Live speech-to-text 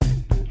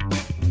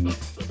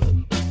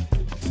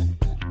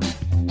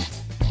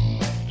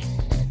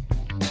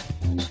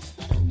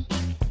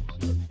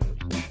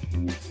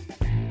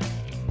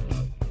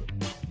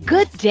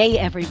Good day,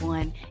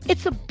 everyone.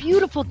 It's a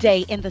beautiful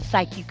day in the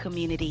PsycU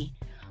community.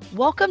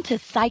 Welcome to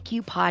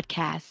PsycU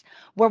Podcast,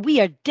 where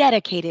we are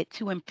dedicated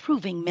to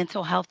improving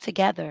mental health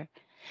together.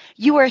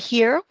 You are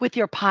here with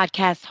your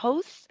podcast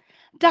hosts,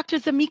 Dr.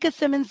 Zamika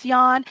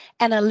Simmons-Yon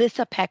and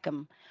Alyssa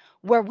Peckham,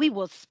 where we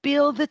will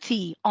spill the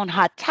tea on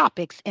hot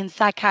topics in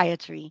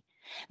psychiatry.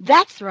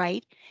 That's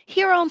right.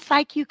 Here on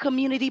PsycU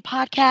Community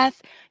Podcast,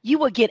 you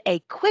will get a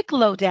quick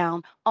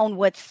lowdown on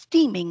what's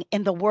steaming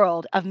in the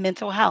world of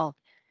mental health.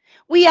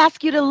 We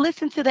ask you to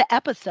listen to the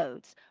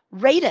episodes,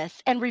 rate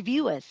us, and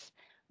review us.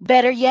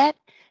 Better yet,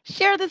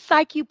 share the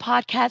PsycU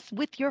podcast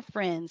with your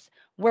friends,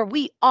 where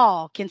we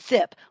all can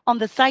sip on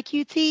the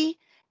PsycU tea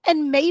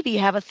and maybe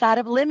have a side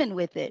of lemon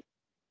with it.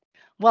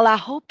 Well, I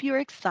hope you're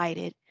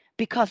excited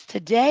because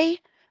today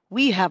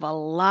we have a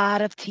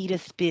lot of tea to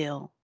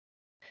spill.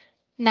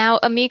 Now,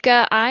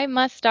 Amika, I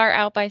must start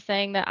out by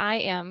saying that I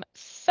am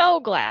so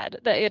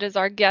glad that it is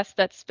our guest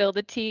that spilled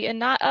the tea and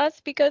not us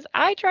because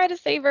I try to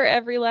savor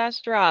every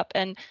last drop,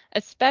 and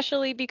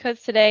especially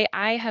because today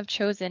I have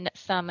chosen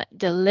some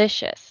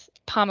delicious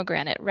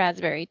pomegranate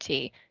raspberry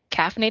tea.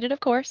 Caffeinated,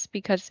 of course,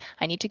 because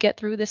I need to get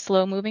through this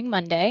slow moving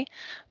Monday.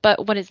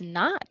 But what is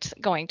not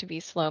going to be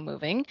slow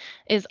moving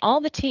is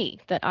all the tea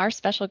that our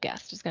special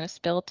guest is going to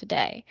spill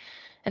today.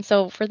 And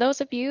so, for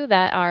those of you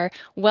that are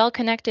well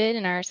connected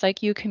in our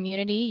PsycU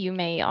community, you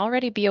may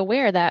already be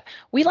aware that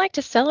we like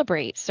to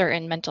celebrate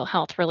certain mental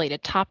health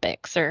related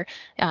topics or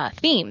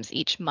themes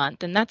each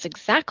month. And that's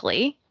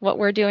exactly what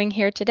we're doing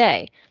here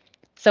today.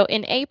 So,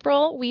 in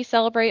April, we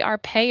celebrate our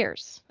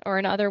payers, or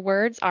in other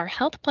words, our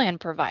health plan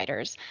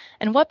providers.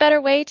 And what better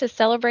way to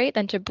celebrate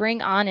than to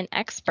bring on an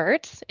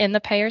expert in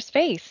the payer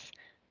space?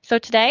 So,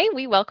 today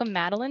we welcome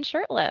Madeline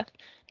Shurtleff.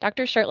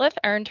 Dr. Shurtleff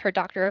earned her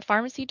Doctor of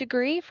Pharmacy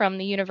degree from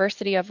the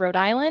University of Rhode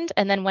Island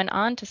and then went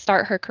on to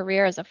start her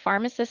career as a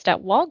pharmacist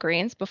at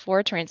Walgreens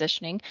before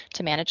transitioning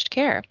to managed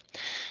care.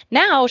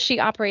 Now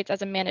she operates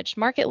as a managed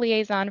market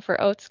liaison for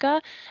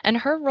Otska, and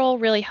her role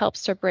really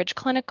helps to bridge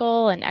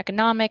clinical and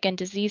economic and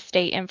disease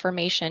state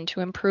information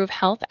to improve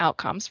health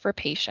outcomes for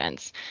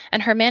patients.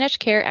 And her managed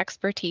care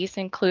expertise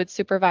includes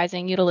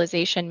supervising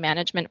utilization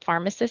management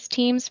pharmacist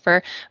teams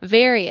for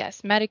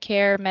various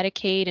Medicare,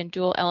 Medicaid, and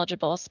dual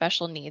eligible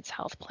special needs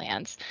health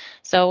plans.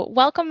 So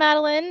welcome,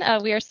 Madeline.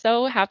 We are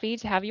so happy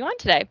to have you on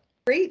today.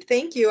 Great,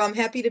 thank you. I'm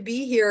happy to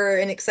be here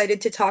and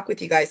excited to talk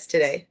with you guys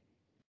today.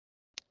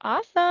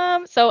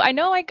 Awesome. So I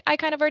know I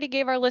kind of already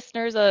gave our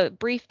listeners a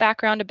brief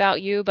background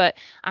about you, but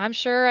I'm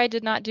sure I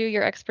did not do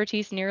your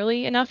expertise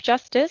nearly enough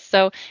justice.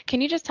 So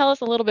can you just tell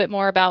us a little bit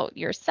more about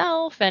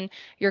yourself and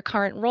your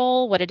current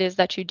role, what it is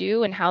that you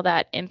do, and how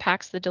that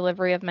impacts the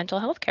delivery of mental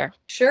health care?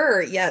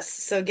 Sure, yes.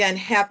 So again,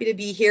 happy to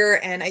be here.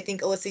 And I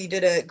think, Alyssa, you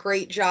did a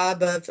great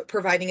job of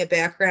providing a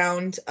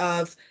background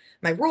of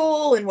my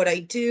role and what I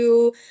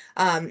do.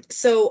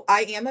 So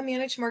I am a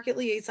managed market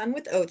liaison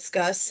with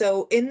Otska.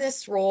 So in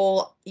this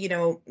role,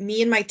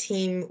 me and my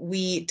team,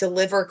 we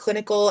deliver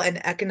clinical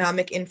and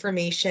economic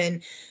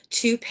information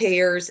to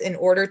payers in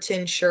order to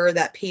ensure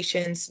that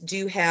patients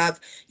do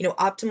have,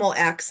 optimal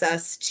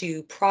access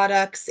to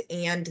products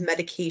and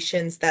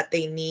medications that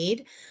they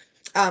need.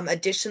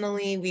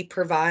 Additionally, we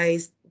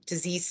provide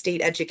disease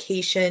state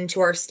education to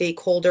our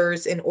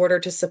stakeholders in order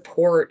to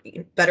support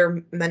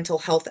better mental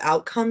health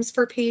outcomes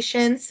for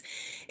patients.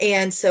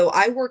 And so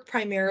I work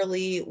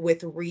primarily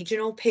with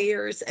regional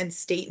payers and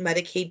state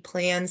Medicaid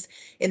plans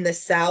in the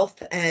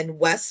South and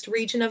West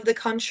region of the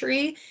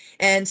country.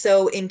 And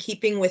so in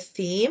keeping with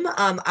theme,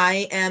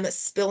 I am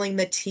spilling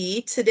the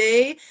tea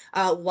today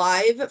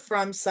live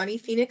from sunny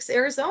Phoenix,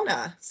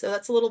 Arizona. So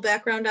that's a little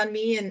background on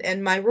me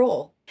and my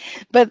role.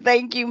 But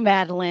thank you,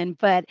 Madeline.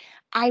 But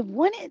I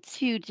wanted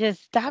to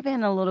just dive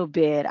in a little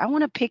bit. I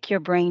want to pick your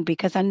brain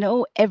because I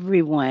know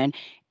everyone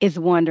is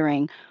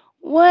wondering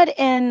what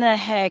in the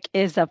heck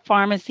is a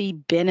pharmacy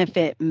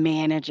benefit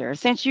manager?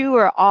 Since you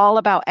are all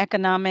about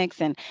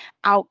economics and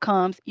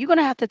outcomes, you're going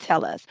to have to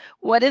tell us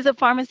what is a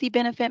pharmacy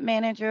benefit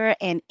manager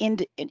and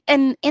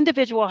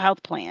individual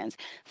health plans,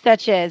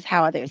 such as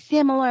how are they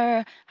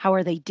similar, how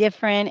are they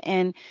different,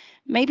 and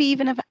maybe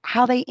even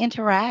how they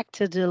interact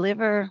to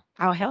deliver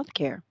our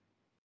healthcare.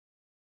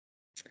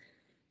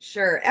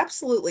 Sure,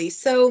 absolutely.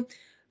 So,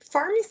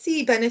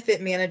 pharmacy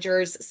benefit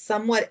managers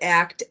somewhat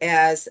act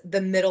as the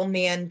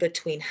middleman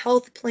between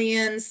health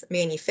plans,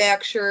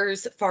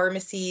 manufacturers,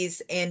 pharmacies,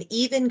 and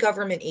even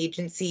government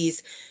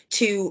agencies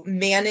to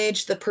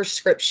manage the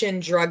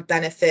prescription drug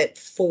benefit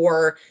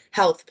for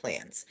health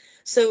plans.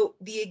 So,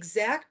 the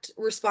exact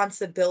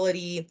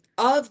responsibility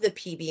of the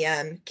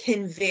PBM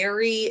can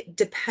vary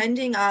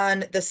depending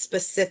on the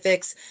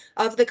specifics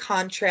of the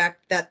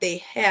contract that they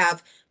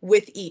have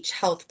with each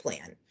health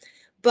plan.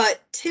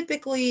 But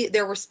typically,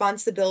 their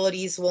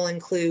responsibilities will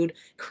include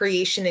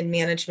creation and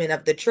management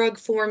of the drug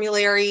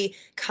formulary,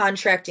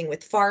 contracting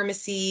with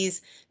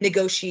pharmacies,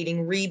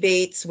 negotiating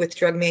rebates with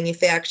drug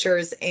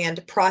manufacturers,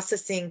 and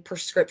processing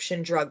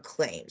prescription drug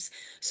claims.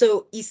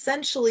 So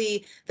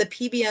essentially, the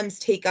PBMs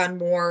take on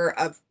more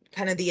of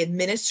kind of the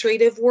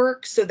administrative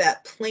work so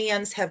that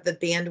plans have the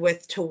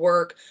bandwidth to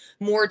work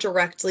more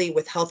directly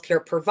with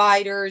healthcare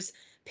providers,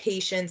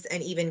 patients,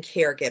 and even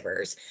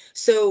caregivers.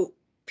 So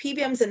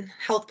PBMs and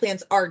health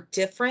plans are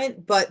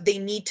different, but they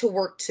need to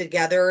work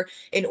together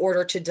in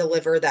order to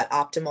deliver that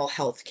optimal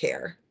health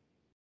care.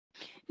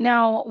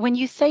 Now, when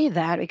you say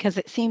that, because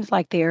it seems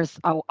like there's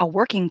a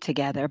working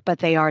together, but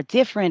they are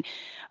different,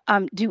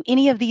 do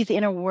any of these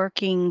inner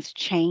workings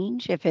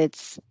change if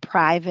it's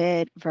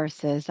private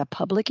versus a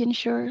public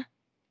insurer?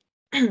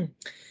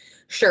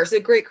 Sure. So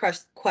great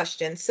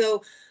question.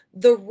 So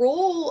the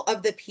role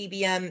of the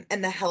PBM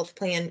and the health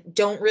plan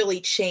don't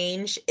really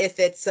change if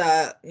it's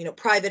a,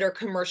 private or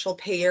commercial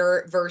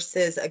payer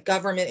versus a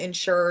government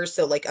insurer.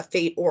 So like a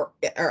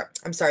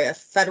a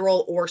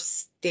federal or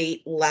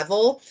state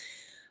level.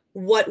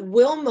 What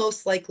will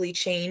most likely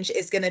change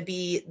is going to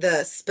be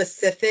the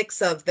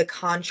specifics of the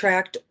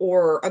contract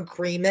or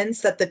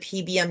agreements that the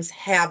PBMs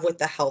have with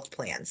the health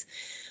plans.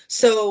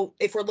 So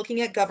if we're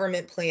looking at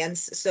government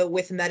plans, so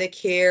with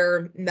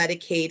Medicare,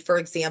 Medicaid, for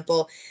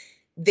example,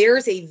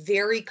 there's a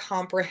very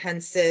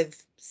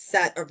comprehensive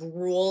set of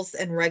rules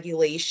and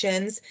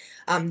regulations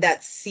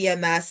that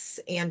CMS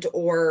and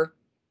or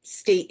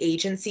state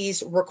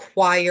agencies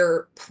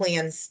require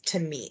plans to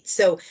meet.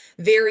 So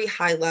very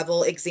high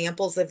level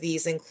examples of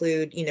these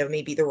include,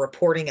 maybe the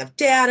reporting of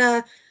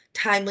data,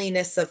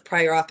 timeliness of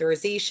prior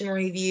authorization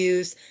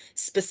reviews,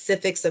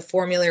 specifics of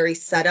formulary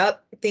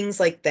setup,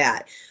 things like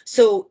that.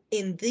 So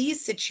in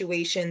these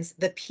situations,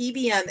 the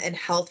PBM and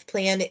health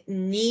plan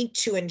need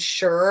to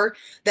ensure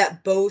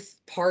that both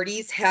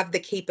parties have the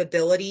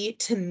capability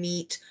to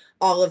meet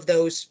all of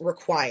those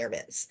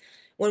requirements.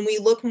 When we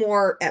look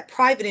more at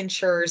private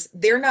insurers,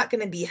 they're not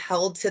going to be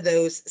held to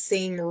those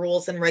same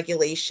rules and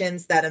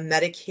regulations that a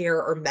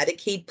Medicare or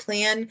Medicaid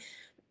plan,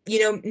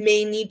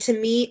 may need to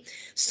meet.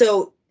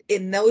 So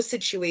in those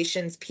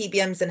situations,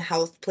 PBMs and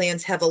health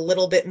plans have a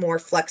little bit more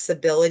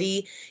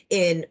flexibility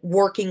in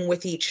working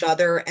with each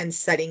other and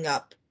setting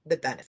up the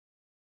benefits.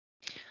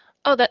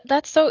 Oh,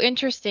 that's so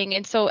interesting.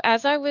 And so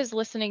as I was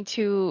listening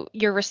to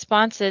your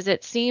responses,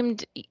 it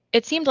seemed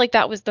like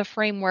that was the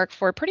framework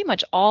for pretty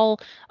much all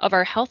of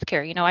our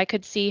healthcare. I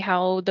could see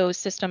how those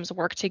systems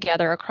work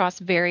together across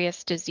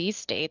various disease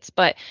states,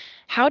 but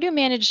how do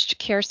managed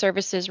care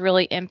services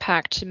really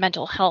impact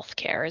mental health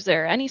care? Is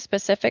there any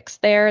specifics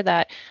there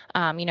that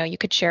you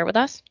could share with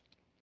us?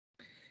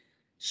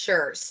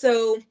 Sure.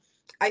 So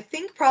I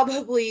think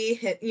probably,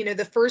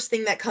 the first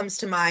thing that comes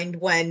to mind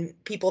when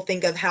people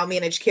think of how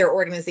managed care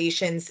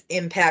organizations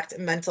impact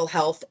mental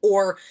health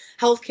or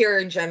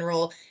healthcare in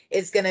general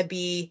is going to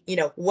be,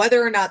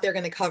 whether or not they're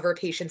going to cover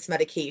patients'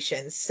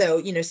 medications. So,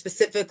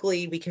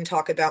 specifically, we can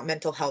talk about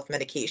mental health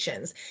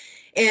medications.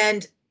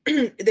 And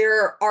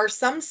there are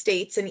some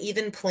states and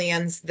even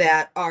plans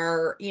that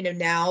are,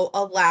 now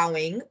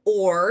allowing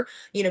or,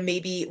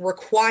 maybe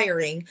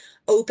requiring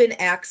open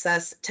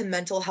access to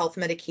mental health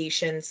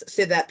medications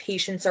so that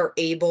patients are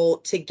able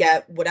to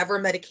get whatever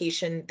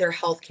medication their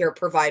healthcare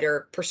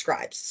provider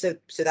prescribes.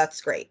 So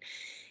that's great.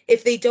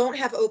 If they don't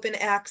have open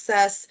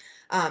access,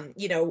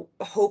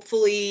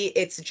 hopefully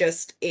it's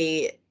just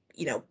a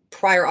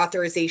prior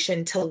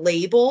authorization to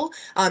label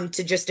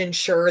to just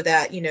ensure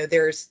that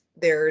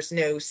there's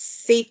no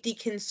safety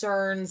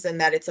concerns and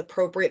that it's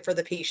appropriate for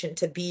the patient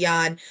to be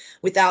on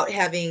without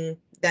having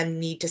them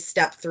need to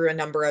step through a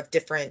number of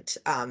different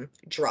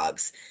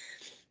drugs.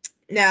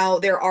 Now,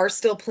 there are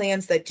still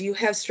plans that do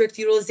have strict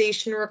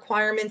utilization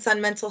requirements on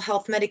mental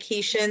health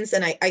medications.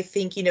 And I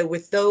think,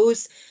 with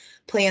those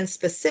plans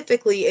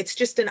specifically, it's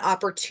just an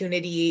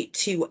opportunity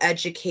to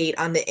educate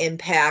on the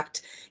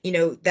impact,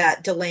 that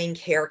delaying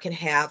care can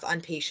have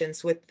on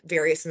patients with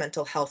various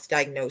mental health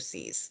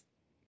diagnoses.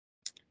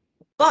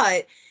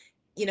 But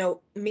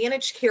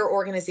managed care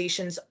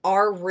organizations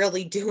are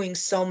really doing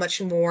so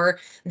much more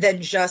than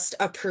just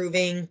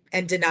approving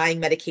and denying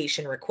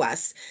medication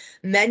requests.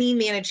 Many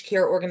managed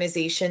care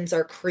organizations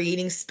are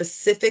creating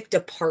specific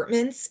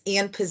departments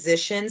and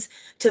positions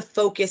to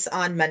focus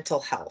on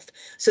mental health.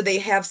 So they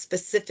have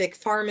specific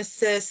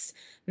pharmacists,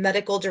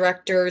 medical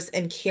directors,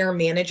 and care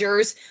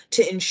managers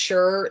to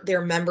ensure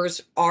their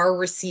members are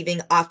receiving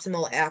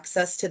optimal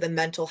access to the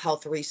mental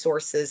health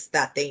resources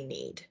that they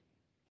need.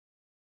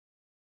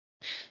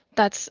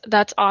 That's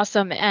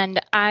awesome. And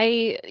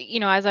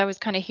as I was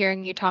kind of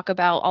hearing you talk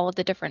about all of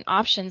the different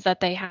options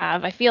that they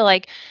have, I feel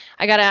like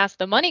I got to ask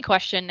the money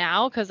question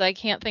now because I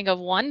can't think of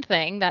one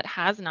thing that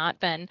has not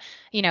been,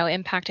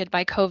 impacted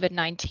by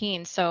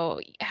COVID-19. So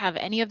have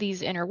any of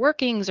these inner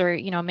workings or,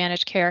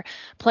 managed care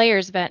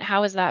players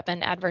how has that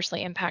been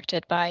adversely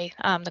impacted by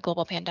the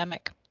global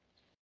pandemic?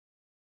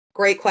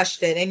 Great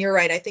question. And you're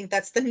right. I think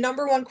that's the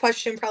number one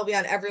question probably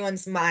on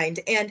everyone's mind.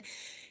 And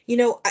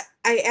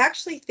I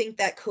actually think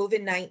that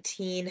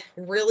COVID-19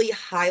 really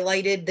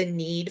highlighted the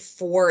need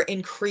for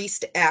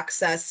increased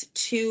access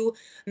to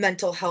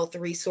mental health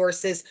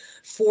resources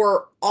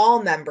for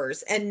all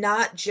members and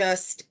not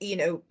just,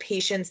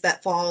 patients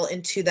that fall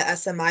into the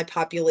SMI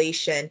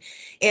population.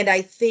 And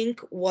I think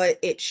what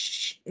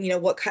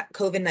what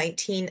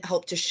COVID-19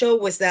 helped to show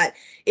was that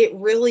it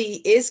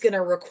really is going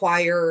to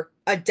require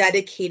a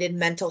dedicated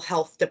mental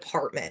health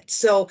department.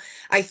 So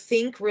I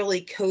think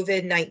really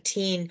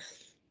COVID-19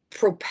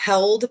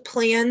 propelled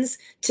plans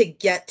to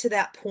get to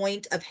that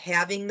point of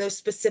having those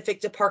specific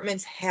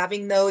departments,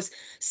 having those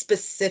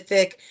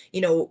specific,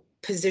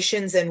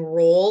 positions and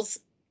roles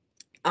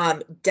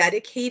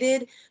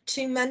dedicated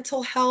to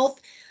mental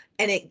health.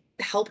 And it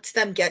helped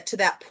them get to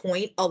that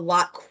point a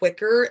lot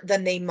quicker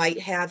than they might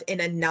have in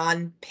a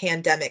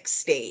non-pandemic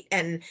state.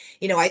 And,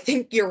 I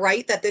think you're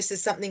right that this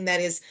is something that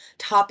is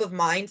top of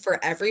mind for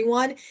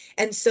everyone.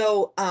 And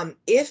so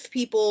if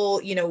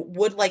people,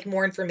 would like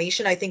more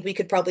information, I think we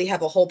could probably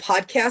have a whole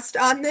podcast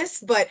on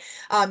this, but,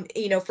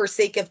 for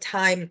sake of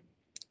time,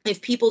 if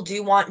people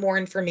do want more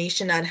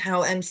information on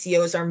how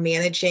MCOs are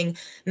managing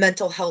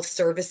mental health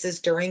services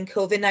during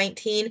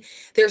COVID-19,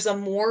 there's a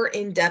more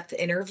in-depth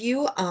interview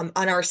on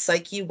our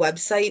PsychU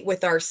website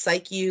with our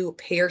PsychU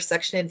Payer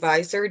Section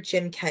Advisor,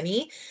 Jim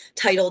Kenny,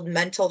 titled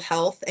Mental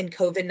Health and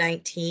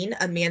COVID-19,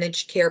 A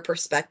Managed Care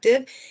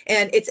Perspective.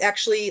 And it's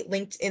actually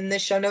linked in the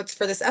show notes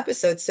for this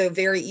episode. So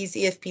very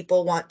easy if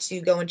people want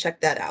to go and check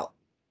that out.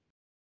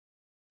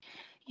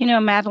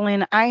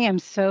 Madeline, I am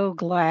so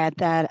glad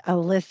that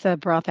Alyssa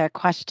brought that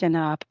question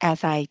up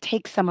as I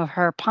take some of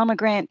her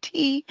pomegranate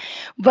tea.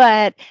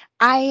 But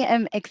I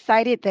am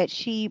excited that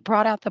she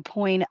brought out the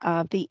point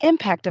of the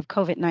impact of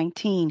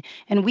COVID-19.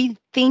 And we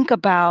think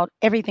about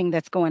everything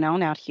that's going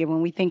on out here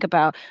when we think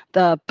about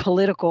the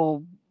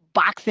political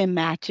boxing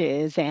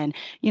matches and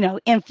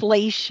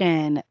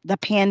inflation, the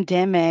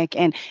pandemic,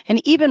 and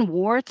even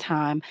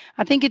wartime.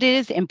 I think it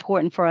is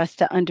important for us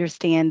to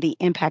understand the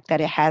impact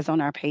that it has on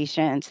our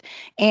patients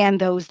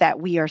and those that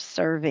we are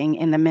serving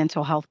in the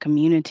mental health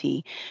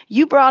community.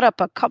 You brought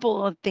up a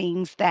couple of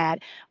things that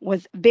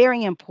was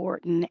very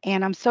important,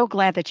 and I'm so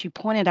glad that you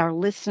pointed our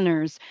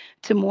listeners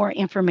to more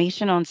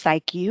information on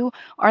PsychU.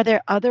 Are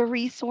there other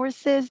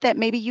resources that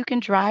maybe you can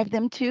drive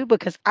them to?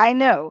 Because I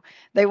know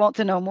they want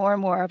to know more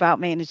and more about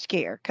managed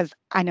care, because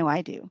I know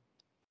I do.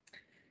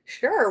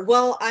 Sure.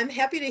 Well, I'm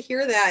happy to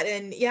hear that.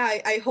 And yeah,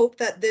 I hope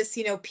that this,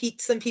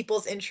 piqued some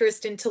people's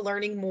interest into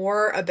learning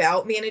more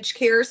about managed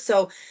care.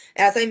 So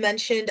as I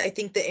mentioned, I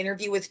think the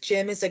interview with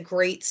Jim is a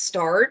great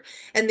start.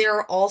 And there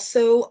are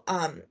also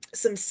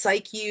some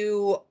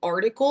PsychU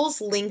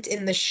articles linked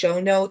in the show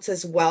notes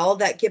as well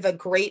that give a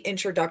great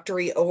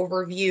introductory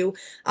overview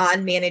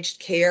on managed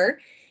care.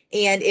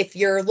 And if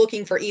you're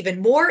looking for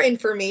even more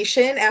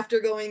information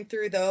after going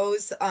through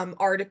those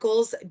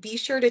articles, be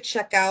sure to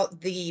check out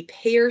the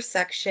payer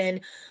section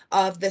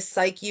of the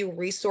PsychU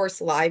resource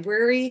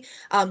library,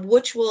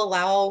 which will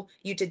allow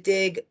you to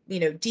dig,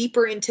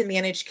 deeper into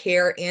managed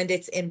care and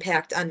its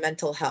impact on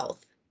mental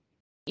health.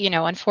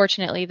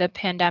 Unfortunately, the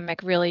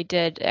pandemic really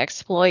did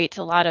exploit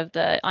a lot of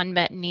the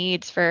unmet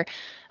needs for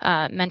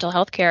mental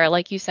health care,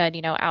 like you said,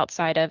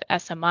 outside of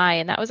SMI.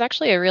 And that was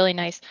actually a really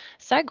nice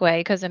segue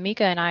because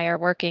Amika and I are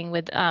working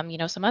with,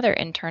 some other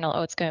internal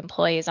OTSCA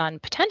employees on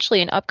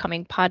potentially an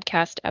upcoming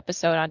podcast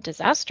episode on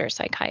disaster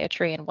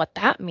psychiatry and what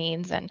that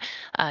means and,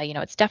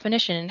 its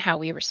definition and how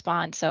we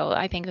respond. So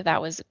I think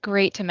that was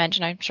great to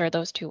mention. I'm sure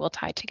those two will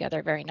tie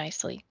together very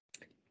nicely.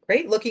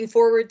 Great. Looking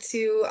forward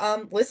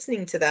to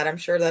listening to that. I'm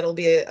sure that'll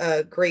be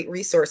a great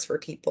resource for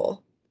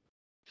people.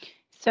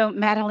 So,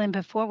 Madeline,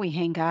 before we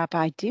hang up,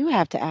 I do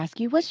have to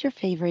ask you, what's your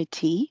favorite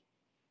tea?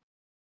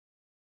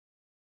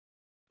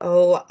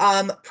 Oh,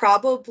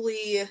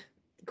 probably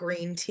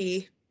green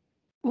tea.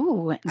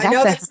 Ooh, I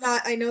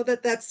know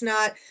that's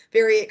not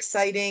very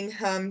exciting,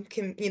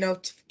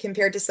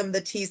 compared to some of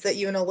the teas that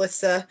you and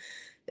Alyssa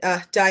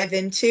dive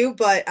into.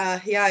 But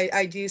yeah,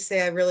 I do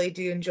say I really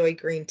do enjoy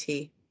green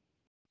tea.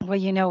 Well,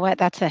 you know what?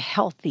 That's a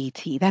healthy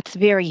tea. That's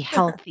very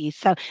healthy.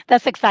 So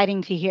that's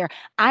exciting to hear.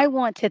 I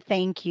want to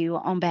thank you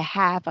on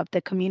behalf of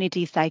the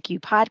Community PsychU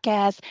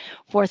podcast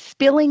for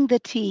spilling the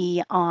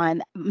tea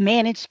on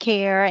managed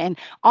care and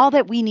all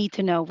that we need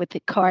to know with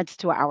regards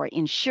to our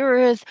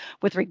insurers,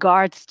 with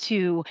regards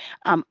to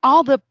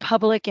all the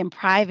public and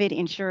private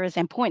insurers,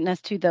 and pointing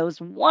us to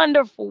those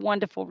wonderful,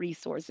 wonderful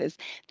resources.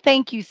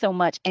 Thank you so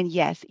much. And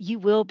yes, you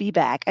will be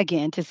back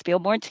again to spill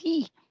more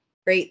tea.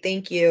 Great.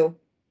 Thank you.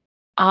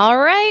 All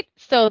right,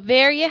 so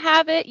there you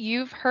have it.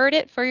 You've heard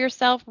it for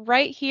yourself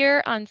right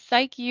here on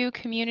PsychU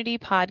Community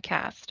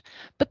Podcast.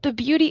 But the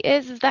beauty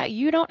is that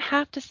you don't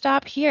have to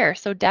stop here.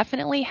 So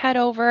definitely head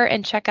over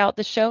and check out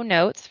the show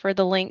notes for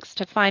the links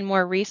to find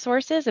more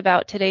resources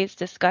about today's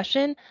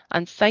discussion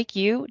on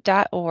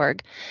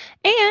psychu.org.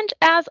 And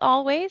as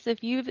always,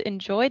 if you've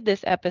enjoyed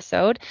this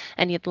episode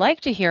and you'd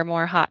like to hear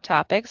more hot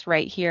topics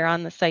right here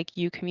on the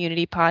PsychU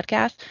Community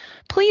Podcast,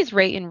 please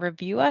rate and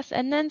review us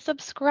and then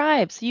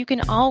subscribe so you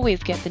can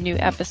always get the new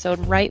episode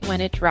right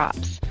when it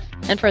drops.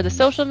 And for the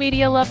social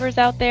media lovers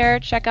out there,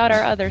 check out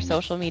our other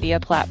social media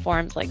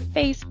platforms like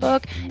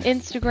Facebook,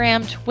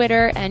 Instagram,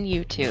 Twitter, and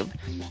YouTube.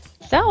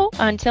 So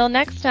until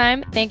next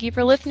time, thank you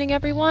for listening,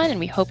 everyone, and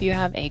we hope you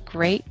have a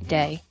great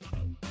day.